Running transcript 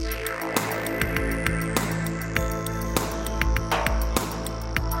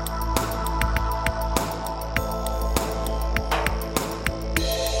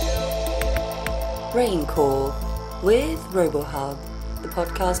BrainCore with RoboHub, the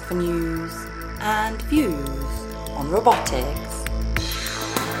podcast for news and views on robotics.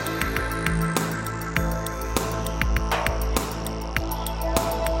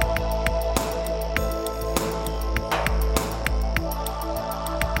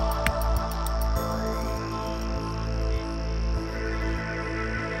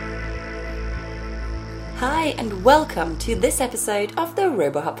 Hi and welcome to this episode of the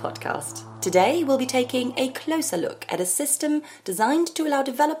RoboHub podcast. Today we'll be taking a closer look at a system designed to allow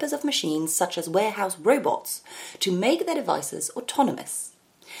developers of machines such as warehouse robots to make their devices autonomous.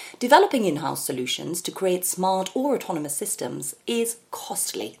 Developing in-house solutions to create smart or autonomous systems is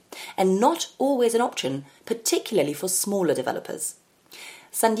costly and not always an option, particularly for smaller developers.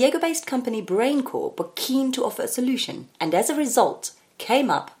 San Diego-based company BrainCore were keen to offer a solution and as a result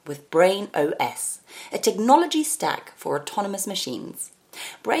came up with BrainOS, a technology stack for autonomous machines.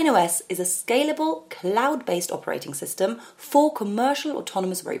 BrainOS is a scalable, cloud-based operating system for commercial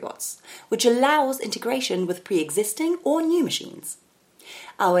autonomous robots, which allows integration with pre-existing or new machines.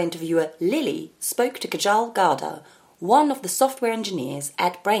 Our interviewer Lily spoke to Kajal Garda, one of the software engineers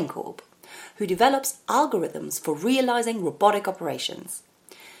at BrainCore, who develops algorithms for realizing robotic operations.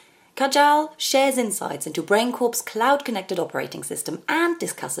 Kajal shares insights into BrainCore's cloud-connected operating system and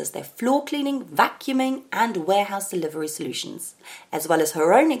discusses their floor cleaning, vacuuming and warehouse delivery solutions, as well as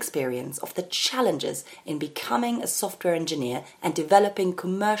her own experience of the challenges in becoming a software engineer and developing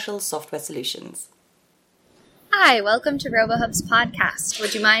commercial software solutions. Hi, welcome to RoboHub's podcast.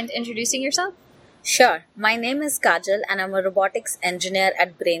 Would you mind introducing yourself? Sure. My name is Kajal and I'm a robotics engineer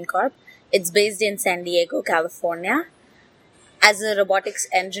at BrainCorp. It's based in San Diego, California. As a robotics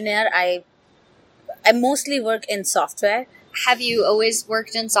engineer, I mostly work in software. Have you always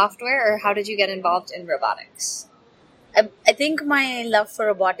worked in software, or how did you get involved in robotics? I think my love for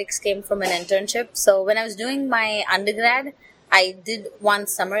robotics came from an internship. So when I was doing my undergrad, I did one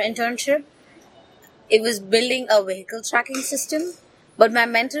summer internship. It was building a vehicle tracking system. But my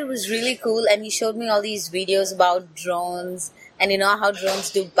mentor was really cool and he showed me all these videos about drones and how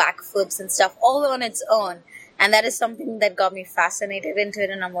drones do backflips and stuff all on its own. And that is something that got me fascinated into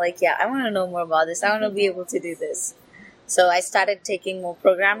it. And I'm like, yeah, I want to know more about this. I want to be able to do this. So I started taking more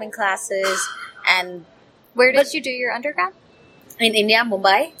programming classes. And where did you do your undergrad? In India,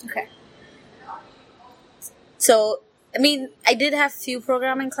 Mumbai. Okay. So, I did have few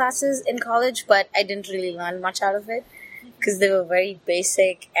programming classes in college, but I didn't really learn much out of it because they were very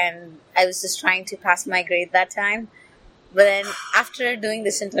basic and I was just trying to pass my grade that time. But then after doing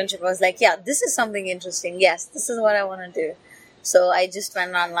this internship, I was like, yeah, this is something interesting. Yes, this is what I want to do. So I just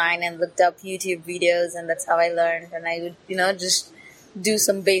went online and looked up YouTube videos and that's how I learned. And I would, just do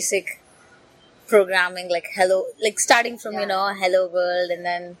some basic programming starting from, hello world and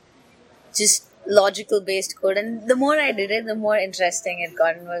then just logical based code. And the more I did it, the more interesting it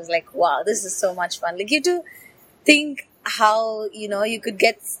got. And I was like, wow, this is so much fun. You have to think how, you could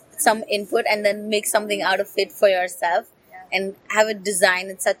get some input and then make something out of it for yourself. And have it designed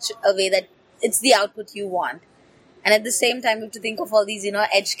in such a way that it's the output you want. And at the same time, you have to think of all these,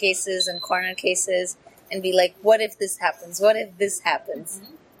 edge cases and corner cases and be like, what if this happens? What if this happens?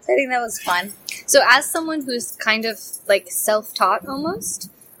 Mm-hmm. So I think that was fun. So as someone who's kind of self-taught almost,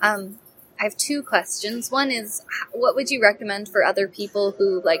 I have two questions. One is, what would you recommend for other people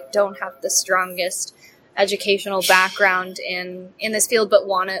who don't have the strongest educational background in this field but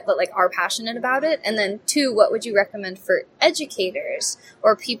are passionate about it? And then two, what would you recommend for educators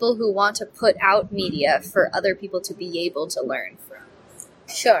or people who want to put out media for other people to be able to learn from?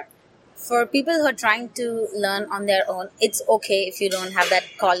 Sure. For people who are trying to learn on their own, it's okay if you don't have that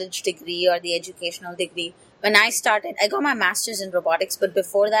college degree or the educational degree. When I started, I got my master's in robotics, but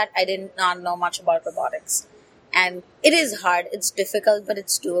before that I did not know much about robotics. And it is hard, it's difficult, but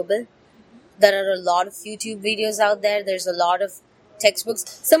it's doable. There are a lot of YouTube videos out there. There's a lot of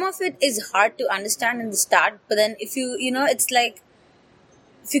textbooks. Some of it is hard to understand in the start, but then if you, it's like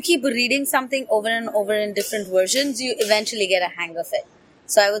if you keep reading something over and over in different versions, you eventually get a hang of it.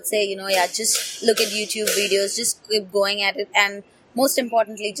 So I would say, just look at YouTube videos, just keep going at it, and most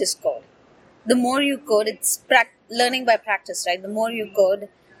importantly, just code. The more you code, it's learning by practice, right? The more you code,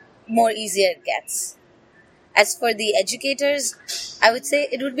 more easier it gets. As for the educators, I would say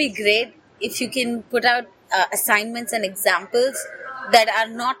it would be great if you can put out assignments and examples that are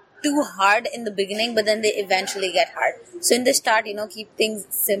not too hard in the beginning, but then they eventually get hard. So in the start, keep things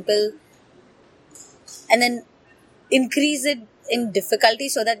simple and then increase it in difficulty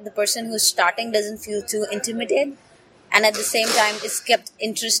so that the person who's starting doesn't feel too intimidated. And at the same time, is kept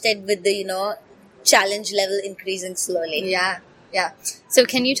interested with the, challenge level increasing slowly. Yeah. Yeah. So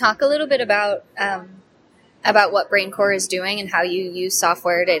can you talk a little bit about what BrainCore is doing and how you use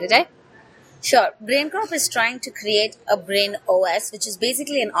software day to day? Sure. BrainCorp is trying to create a brain OS, which is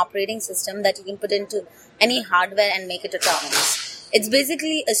basically an operating system that you can put into any hardware and make it autonomous. It's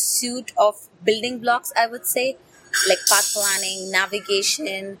basically a suite of building blocks, I would say, like path planning,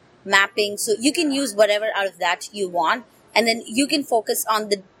 navigation, mapping. So you can use whatever out of that you want, and then you can focus on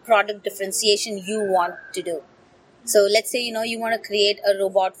the product differentiation you want to do. So let's say, you want to create a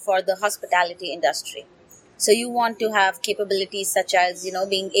robot for the hospitality industry. So you want to have capabilities such as,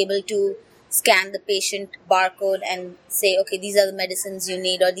 being able to scan the patient barcode and say, okay, these are the medicines you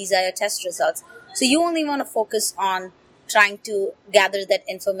need or these are your test results. So you only want to focus on trying to gather that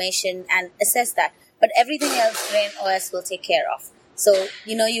information and assess that. But everything else Brain OS will take care of. So,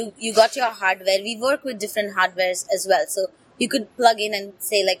 you got your hardware. We work with different hardwares as well. So you could plug in and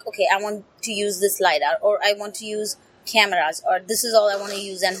say like, okay, I want to use this LiDAR, or I want to use cameras, or this is all I want to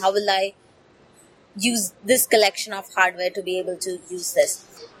use, and how will I use this collection of hardware to be able to use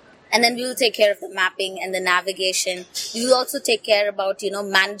this. And then we will take care of the mapping and the navigation. We will also take care about,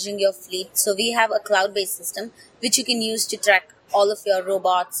 managing your fleet. So we have a cloud-based system which you can use to track all of your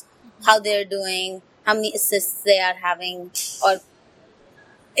robots, how they're doing, how many assists they are having, or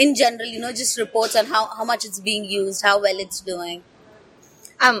in general, just reports on how much it's being used, how well it's doing.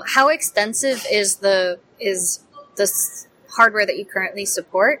 How extensive is the hardware that you currently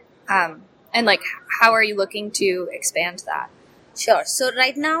support? And like, how are you looking to expand that? Sure. So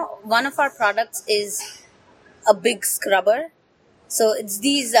right now, one of our products is a big scrubber. So it's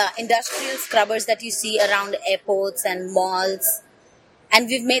these industrial scrubbers that you see around airports and malls. And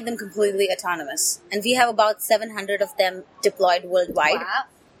we've made them completely autonomous. And we have about 700 of them deployed worldwide. Wow.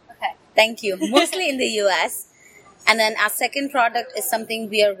 Okay. Thank you. Mostly in the US. And then our second product is something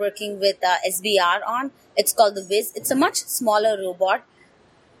we are working with SBR on. It's called the Wiz. It's a much smaller robot.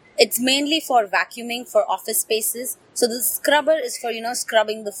 It's mainly for vacuuming for office spaces. So the scrubber is for,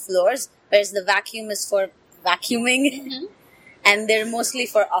 scrubbing the floors, whereas the vacuum is for vacuuming. Mm-hmm. And they're mostly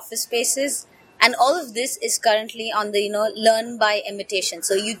for office spaces. And all of this is currently on the, learn by imitation.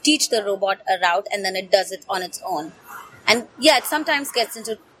 So you teach the robot a route and then it does it on its own. And yeah, it sometimes gets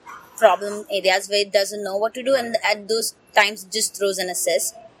into problem areas where it doesn't know what to do. And at those times, it just throws an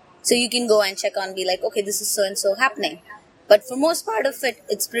assist. So you can go and check on, be like, okay, this is so-and-so happening. But for most part of it,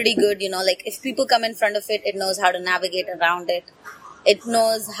 it's pretty good, like if people come in front of it, it knows how to navigate around it. It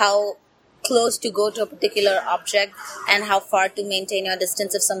knows how close to go to a particular object and how far to maintain your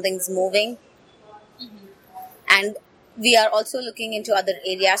distance if something's moving. Mm-hmm. And we are also looking into other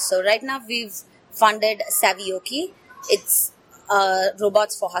areas. So right now we've funded Savioki. It's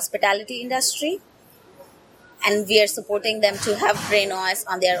robots for hospitality industry. And we are supporting them to have Brain OS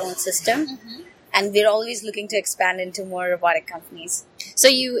on their own system. Mm-hmm. And we're always looking to expand into more robotic companies. So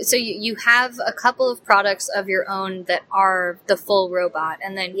you have a couple of products of your own that are the full robot,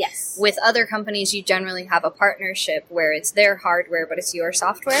 and then yes, with other companies you generally have a partnership where it's their hardware but it's your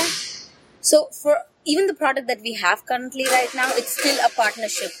software. So for even the product that we have currently right now, it's still a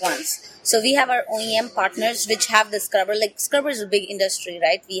partnership once. So we have our OEM partners which have the scrubber. Like scrubber is a big industry,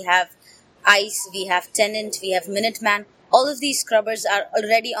 right? We have ICE, we have Tenant, we have Minuteman. All of these scrubbers are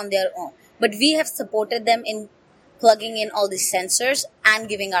already on their own. But we have supported them in plugging in all these sensors and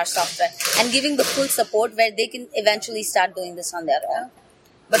giving our software and giving the full support where they can eventually start doing this on their own.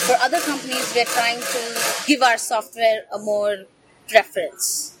 But for other companies, we're trying to give our software a more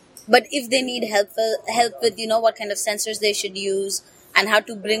preference. But if they need help with, what kind of sensors they should use and how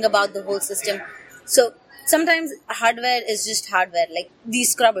to bring about the whole system. So sometimes hardware is just hardware. Like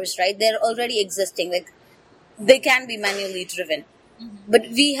these scrubbers, right? They're already existing. Like they can be manually driven. But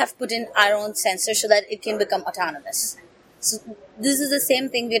we have put in our own sensor so that it can become autonomous. So this is the same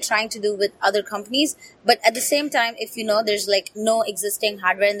thing we're trying to do with other companies. But at the same time, if there's like no existing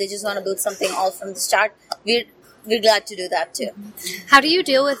hardware and they just want to build something all from the start, we're glad to do that too. How do you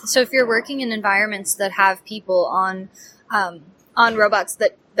deal with, so if you're working in environments that have people on robots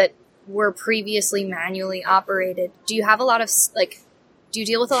that were previously manually operated, do you have a lot of do you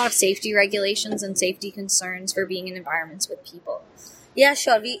deal with a lot of safety regulations and safety concerns for being in environments with people? Yeah,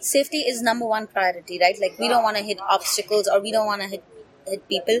 sure. Safety is number one priority, right? Like we don't want to hit obstacles or we don't want to hit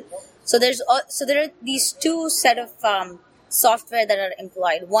people. So there are these two set of software that are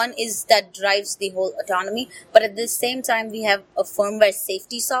employed. One is that drives the whole autonomy, but at the same time we have a firmware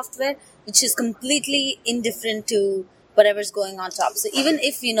safety software which is completely indifferent to whatever's going on top. So even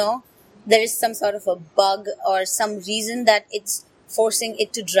if there is some sort of a bug or some reason that it's forcing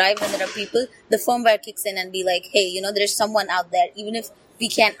it to drive when there are people, the firmware kicks in and be like, hey, there's someone out there. Even if we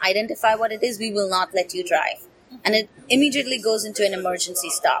can't identify what it is, we will not let you drive. Mm-hmm. and it immediately goes into an emergency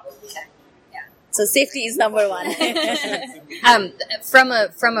stop. Okay. Yeah. So safety is number one.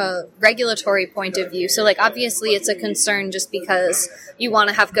 From a regulatory point of view, so like obviously it's a concern just because you want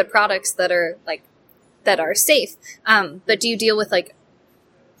to have good products that are safe. But do you deal with like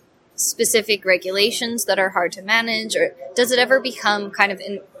specific regulations that are hard to manage, or does it ever become kind of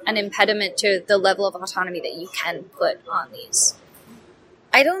an impediment to the level of autonomy that you can put on these?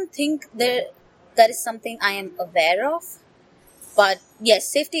 I don't think that is something I am aware of, but yes,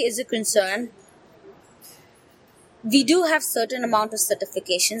 safety is a concern. We do have certain amount of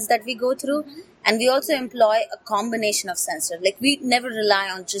certifications that we go through, and we also employ a combination of sensors. Like we never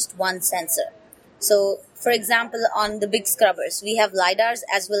rely on just one sensor. So, for example, on the big scrubbers, we have LiDARs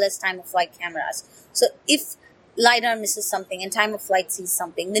as well as time-of-flight cameras. So if LiDAR misses something and time-of-flight sees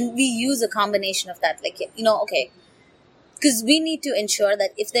something, then we use a combination of that. Like, okay, because we need to ensure that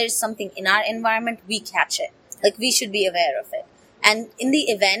if there's something in our environment, we catch it. Like, we should be aware of it. And in the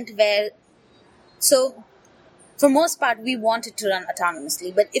event so for most part, we want it to run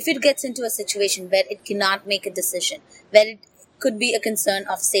autonomously. But if it gets into a situation where it cannot make a decision, where it could be a concern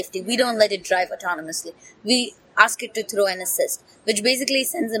of safety, we don't let it drive autonomously. We ask it to throw an assist, which basically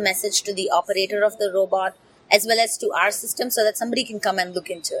sends a message to the operator of the robot as well as to our system so that somebody can come and look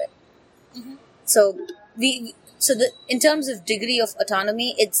into it. Mm-hmm. In terms of degree of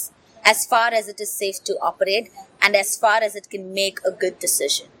autonomy, it's as far as it is safe to operate and as far as it can make a good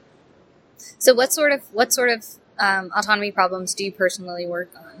decision. So what sort of autonomy problems do you personally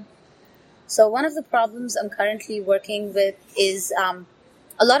work on? So one of the problems I'm currently working with is a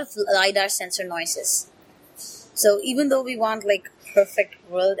lot of LiDAR sensor noises. So even though we want like perfect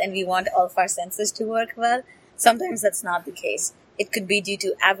world and we want all of our sensors to work well, sometimes that's not the case. It could be due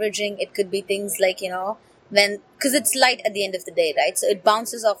to averaging. It could be things like, because it's light at the end of the day, right? So it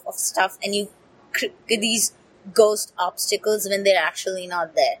bounces off of stuff and you get these ghost obstacles when they're actually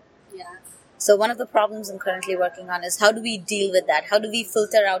not there. Yeah. So one of the problems I'm currently working on is how do we deal with that? How do we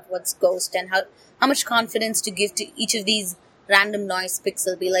filter out what's ghost and how much confidence to give to each of these random noise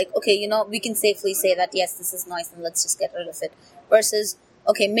pixel? Be like, okay, we can safely say that, yes, this is noise and let's just get rid of it. Versus,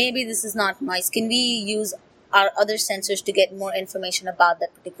 okay, maybe this is not noise. Can we use our other sensors to get more information about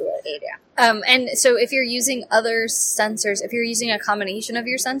that particular area? And so if you're using other sensors, if you're using a combination of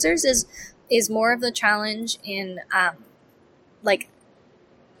your sensors, is more of the challenge in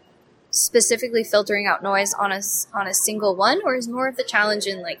specifically filtering out noise on a single one, or is more of the challenge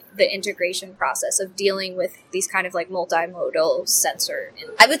in like the integration process of dealing with these kind of like multimodal sensor?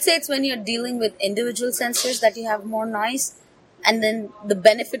 I would say it's when you're dealing with individual sensors that you have more noise, and then the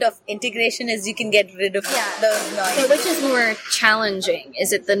benefit of integration is you can get rid of those noise. So which is more challenging?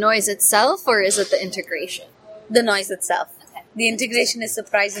 Is it the noise itself or is it the integration? The noise itself. Okay. The integration is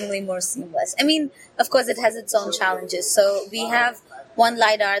surprisingly more seamless. I mean, of course, it has its own challenges. So we have one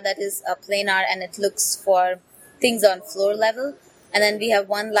LiDAR that is a planar and it looks for things on floor level. And then we have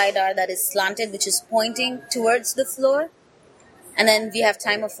one LiDAR that is slanted, which is pointing towards the floor. And then we have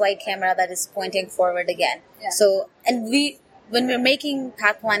time-of-flight camera that is pointing forward again. Yeah. So, and when we're making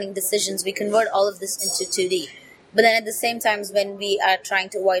path planning decisions, we convert all of this into 2D. But then at the same time, when we are trying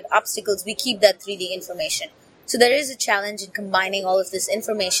to avoid obstacles, we keep that 3D information. So there is a challenge in combining all of this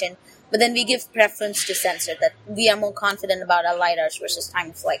information, but then we give preference to sensor that we are more confident about our LiDARs versus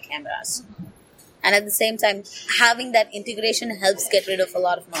time-of-flight cameras. Mm-hmm. And at the same time, having that integration helps get rid of a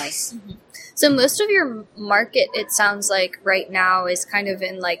lot of noise. Mm-hmm. So most of your market, it sounds like right now, is kind of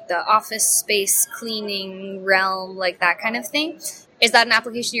in like the office space cleaning realm, like that kind of thing. Is that an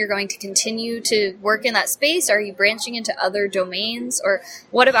application you're going to continue to work in that space? Are you branching into other domains? Or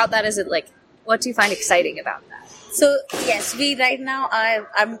what about that? Is it like, what do you find exciting about that? So yes, we right now,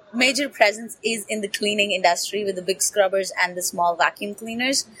 our major presence is in the cleaning industry with the big scrubbers and the small vacuum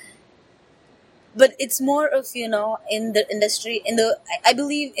cleaners. But it's more of, in the industry, I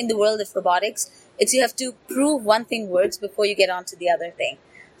believe in the world of robotics, it's you have to prove one thing works before you get onto the other thing.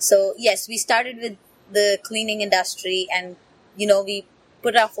 So yes, we started with the cleaning industry and, we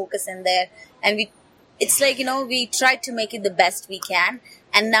put our focus in there and we tried to make it the best we can.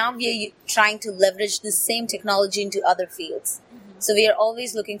 And now we are trying to leverage the same technology into other fields. Mm-hmm. So we are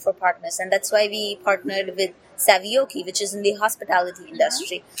always looking for partners. And that's why we partnered with Savioki, which is in the hospitality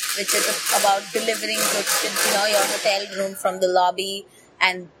industry, which is about delivering goods to your hotel room from the lobby,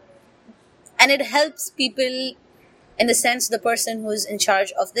 and it helps people in the sense the person who's in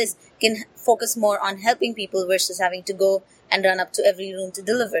charge of this can focus more on helping people versus having to go and run up to every room to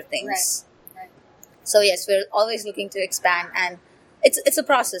deliver things. Right. So yes, we're always looking to expand, and it's a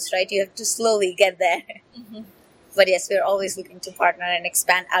process, right? You have to slowly get there. Mm-hmm. But yes, we're always looking to partner and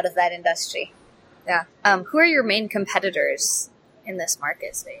expand out of that industry. Yeah. Who are your main competitors in this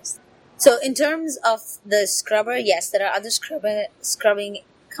market space? So in terms of the scrubber, yes, there are other scrubbing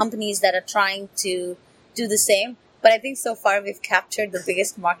companies that are trying to do the same. But I think so far we've captured the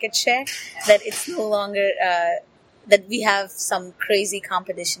biggest market share, that it's no longer that we have some crazy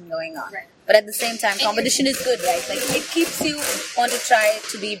competition going on. Right. But at the same time, competition is good, right? Like it keeps you want to try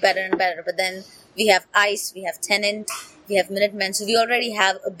to be better and better. But then we have ICE, we have Tenant, we have Minutemen. So we already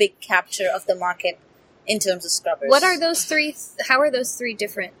have a big capture of the market in terms of scrubbers. What are those three? How are those three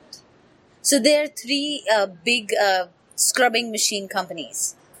different? So there are three big scrubbing machine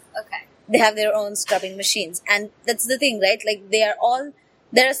companies. Okay. They have their own scrubbing machines. And that's the thing, right? Like there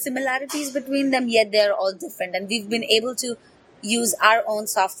are similarities between them, yet they're all different. And we've been able to use our own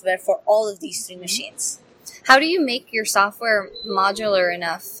software for all of these three machines. How do you make your software modular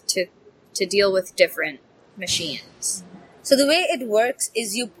enough to deal with different machines? So the way it works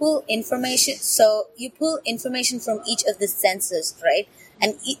is you pull information. So you pull information from each of the sensors, right?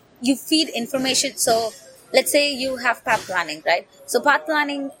 And you feed information. So let's say you have path planning, right? So path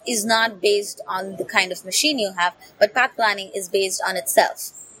planning is not based on the kind of machine you have, but path planning is based on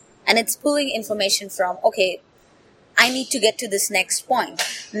itself. And it's pulling information from, okay, I need to get to this next point.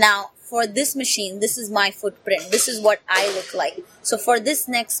 Now, for this machine, this is my footprint. This is what I look like. So for this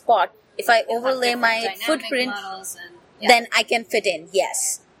next spot, if I overlay my footprint, then I can fit in,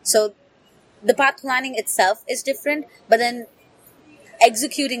 yes. So the path planning itself is different, but then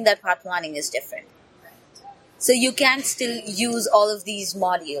executing that path planning is different. So you can still use all of these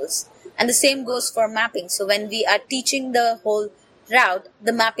modules. And the same goes for mapping. So when we are teaching the whole route,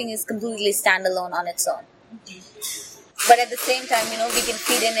 the mapping is completely standalone on its own. But at the same time, we can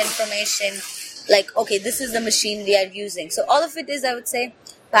feed in information like, okay, this is the machine we are using. So all of it is, I would say,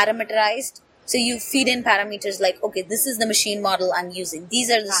 parameterized. So you feed in parameters like, okay, this is the machine model I'm using.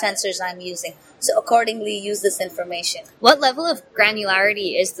 These are the sensors I'm using. So accordingly, use this information. What level of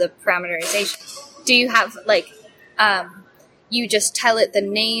granularity is the parameterization? Do you have, you just tell it the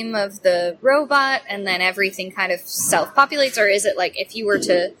name of the robot and then everything kind of self-populates? Or is it like if you were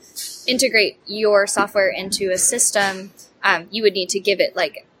to integrate your software into a system, you would need to give it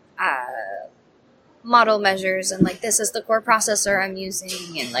model measures and this is the core processor I'm using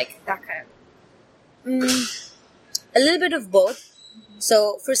and that kind of... A little bit of both.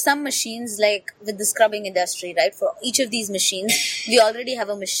 So for some machines, like with the scrubbing industry, right, for each of these machines, we already have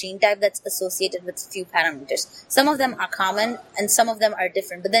a machine type that's associated with a few parameters. Some of them are common and some of them are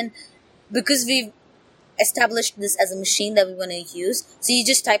different. But then because we've established this as a machine that we want to use, so you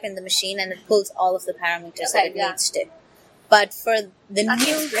just type in the machine and it pulls all of the parameters that it needs to. But for the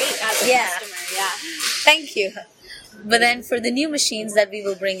new... great as a customer, yeah. Thank you. But then for the new machines that we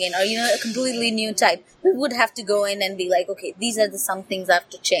will bring in, or, a completely new type, we would have to go in and be like, okay, these are some things I have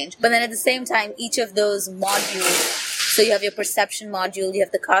to change. But then at the same time, each of those modules, so you have your perception module, you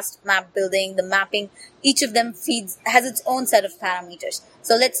have the cost map building, the mapping, each of them has its own set of parameters.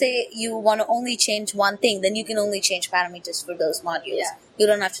 So let's say you want to only change one thing, then you can only change parameters for those modules. Yeah. You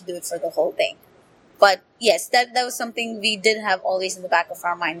don't have to do it for the whole thing. But yes, that was something we did have always in the back of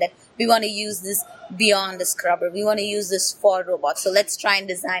our mind, that we want to use this beyond the scrubber. We want to use this for robots. So let's try and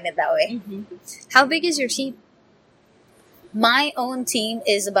design it that way. Mm-hmm. How big is your team? My own team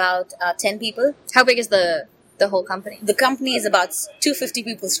is about 10 people. How big is the whole company? The company is about 250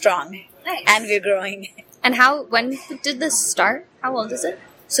 people strong. Nice. And we're growing. And when did this start? How old is it?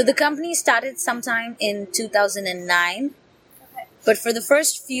 So the company started sometime in 2009. But for the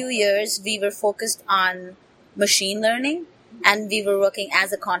first few years, we were focused on machine learning and we were working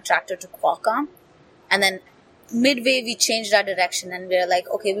as a contractor to Qualcomm. And then midway, we changed our direction and we were like,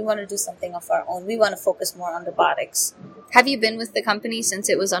 okay, we want to do something of our own. We want to focus more on robotics. Have you been with the company since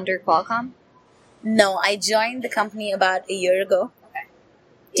it was under Qualcomm? No, I joined the company about a year ago. Okay.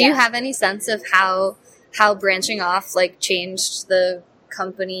 Do you have any sense of how branching off changed the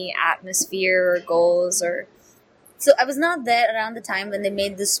company atmosphere or goals or... So I was not there around the time when they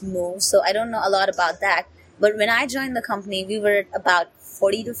made this move, so I don't know a lot about that. But when I joined the company, we were at about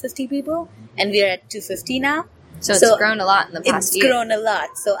 40 to 50 people, and we are at 250 now. So it's grown a lot in the past year. It's grown a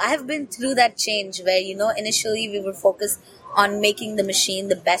lot. So I have been through that change where, initially we were focused on making the machine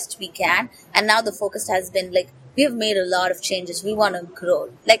the best we can. And now the focus has been we have made a lot of changes. We want to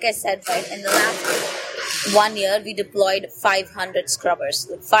grow. Like I said, right, in the last 1 year, we deployed 500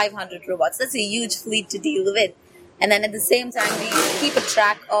 scrubbers, 500 robots. That's a huge fleet to deal with. And then at the same time, we keep a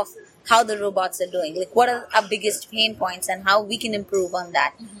track of how the robots are doing. What are our biggest pain points and how we can improve on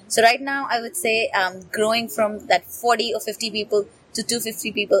that. Mm-hmm. So right now, I would say growing from that 40 or 50 people to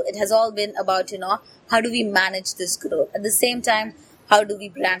 250 people, it has all been about, how do we manage this growth? At the same time, how do we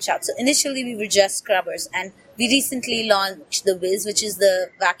branch out. So initially we were just scrubbers, and we recently launched the Wiz, which is the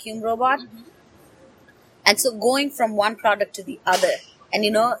vacuum robot. And so going from one product to the other, and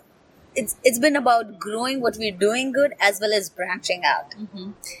it's been about growing what we're doing good as well as branching out.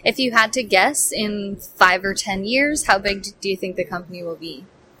 If you had to guess in 5 or 10 years, how big do you think the company will be?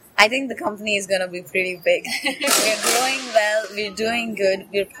 I think the company is going to be pretty big. We're growing well, we're doing good,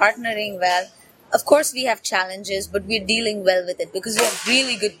 we're partnering well. Of course, we have challenges, but we're dealing well with it because we have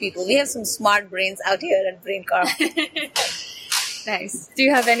really good people. We have some smart brains out here at BrainCorp. Nice. Do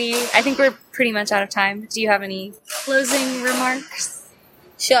you have any, I think we're pretty much out of time. Do you have any closing remarks?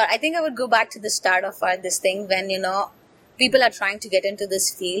 Sure. I think I would go back to the start of this thing when, people are trying to get into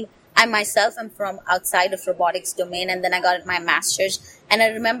this field. I myself am from outside of robotics domain, and then I got my master's. And I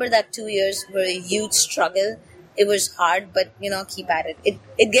remember that 2 years were a huge struggle. It was hard, but, keep at it.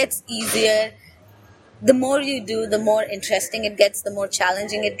 It gets easier. The more you do, the more interesting it gets, the more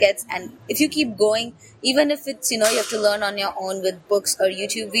challenging it gets. And if you keep going, even if it's, you have to learn on your own with books or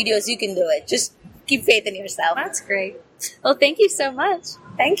YouTube videos, you can do it. Just keep faith in yourself. That's great. Well, thank you so much.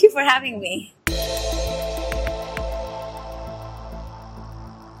 Thank you for having me.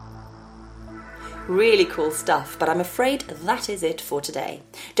 Really cool stuff, but I'm afraid that is it for today.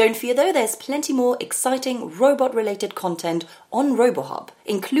 Don't fear though, there's plenty more exciting robot-related content on RoboHub,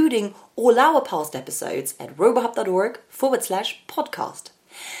 including all our past episodes at robohub.org/podcast.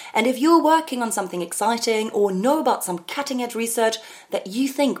 And if you're working on something exciting or know about some cutting-edge research that you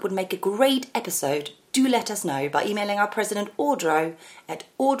think would make a great episode, do let us know by emailing our president Audro at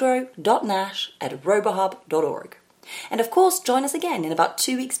audro.nash@robohub.org. And of course, join us again in about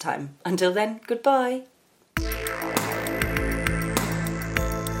 2 weeks' time. Until then, goodbye.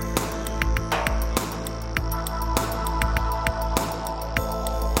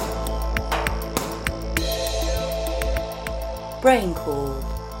 Brain Call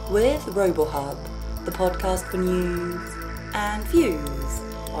with RoboHub, the podcast for news and views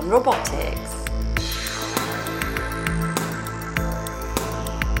on robotics.